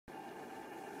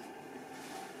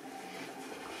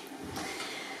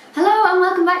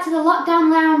welcome back to the Lockdown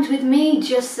Lounge with me,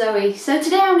 Just Zoe. So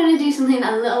today I'm going to do something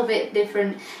a little bit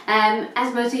different.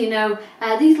 As most of you know,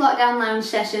 these Lockdown Lounge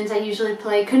sessions I usually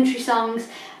play country songs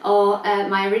or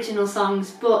my original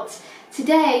songs, but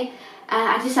today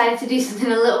I decided to do something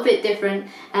a little bit different.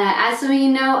 As some of you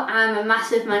know, I'm a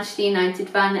massive Manchester United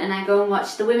fan and I go and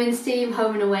watch the women's team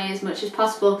home and away as much as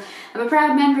possible. I'm a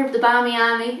proud member of the Barmy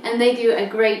Army and they do a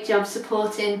great job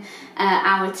supporting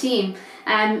our team.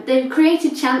 They've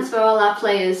created chants for all our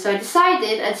players, so I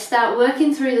decided I'd start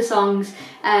working through the songs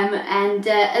and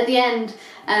at the end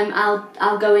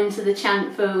I'll go into the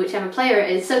chant for whichever player it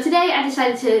is. So today I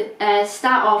decided to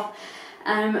start off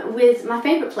with my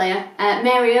favourite player,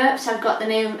 Mary Earps. I've got her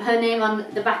name on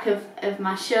the back of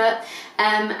my shirt,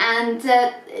 and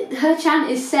her chant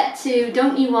is set to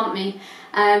Don't You Want Me,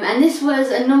 and this was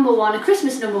a #1, a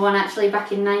Christmas #1 actually,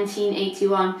 back in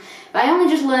 1981, but I only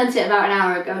just learnt it about an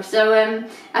hour ago, so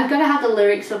I've got to have the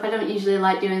lyrics up. I don't usually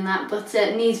like doing that, but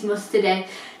needs must today.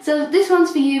 So this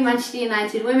one's for you, Manchester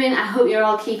United women. I hope you're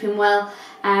all keeping well,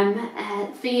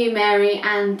 for you, Mary,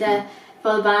 and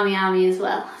for the Barmy Army as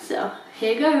well. So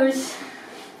here goes.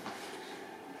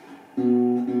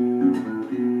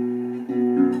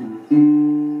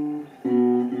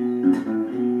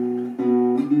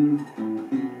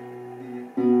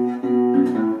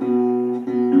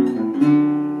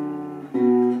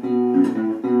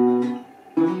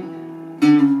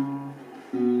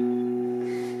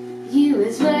 You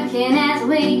was working as a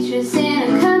waitress in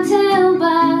a cocktail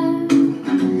bar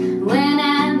when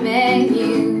I met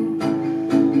you.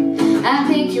 I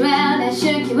picked you out, I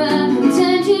shook you up and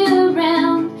turned you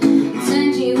around,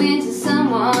 turned you into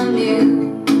someone new.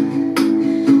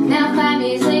 Now 5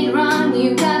 years later on,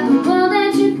 you got the world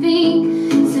at your feet.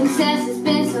 Success has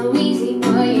been so easy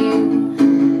for you,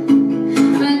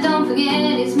 but don't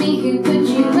forget it's me who put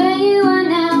you where you are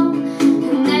now,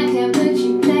 and I can put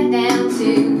you back down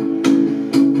too.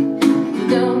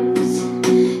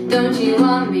 Don't you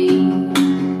want me?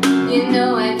 You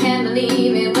know I can't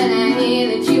believe it when I hear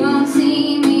that you won't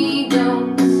see me.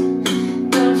 Don't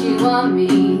you want me?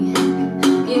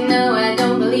 You know I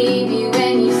don't believe you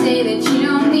when you say that you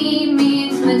don't need me.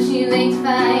 It's much too late to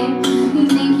find. You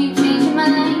think you changed your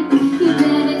mind? You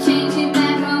better change it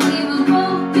back or we will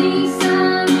both be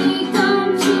sorry.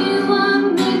 Don't you want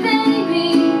me, baby?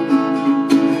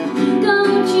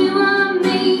 Don't you want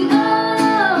me? Oh,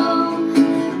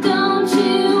 don't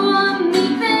you want me,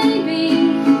 baby?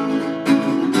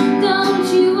 Don't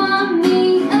you want me?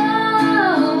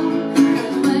 Oh,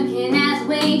 working as a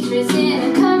waitress in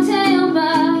a cocktail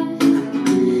bar,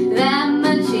 that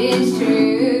much is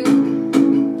true.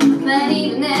 But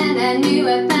even then I knew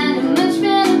I'd find a much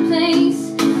better place,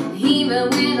 even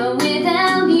with or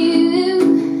without you.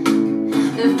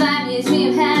 The 5 years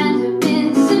we've had have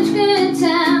been such good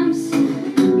times.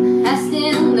 I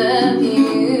still love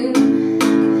you,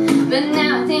 but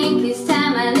now I think it's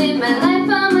time I live my life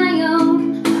on my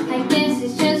own. I guess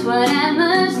it's just what I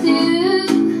must do.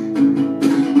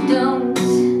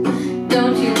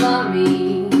 Don't you want me?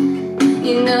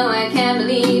 You know I can't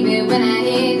believe it when I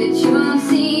hear that you won't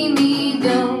see me.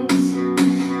 Don't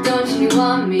you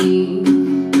want me?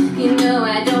 You know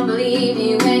I don't believe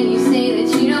you when you say that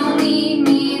you don't need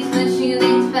me. It's much too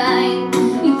late to find.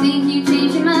 You think you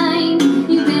changed your mind?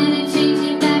 You better change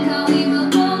it back or we will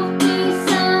both be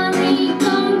sorry.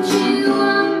 Don't you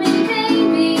want me,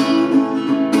 baby?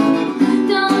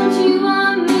 Don't you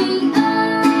want me?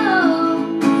 Oh,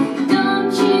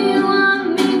 don't you want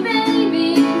me,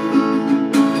 baby?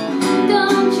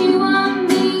 Don't you want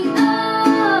me?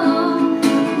 Oh,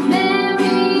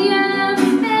 Mary Earps,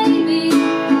 baby.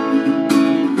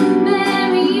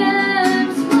 Mary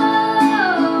Earps,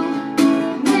 whoa.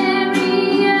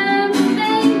 Mary Earps,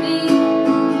 baby.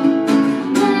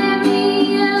 Mary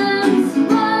Earps,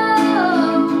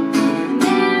 whoa.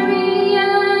 Mary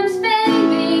Earps,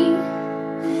 baby.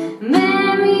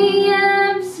 Mary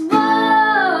Earps,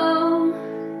 whoa.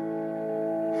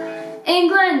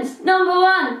 England's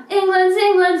 #1. England's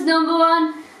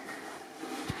 #1.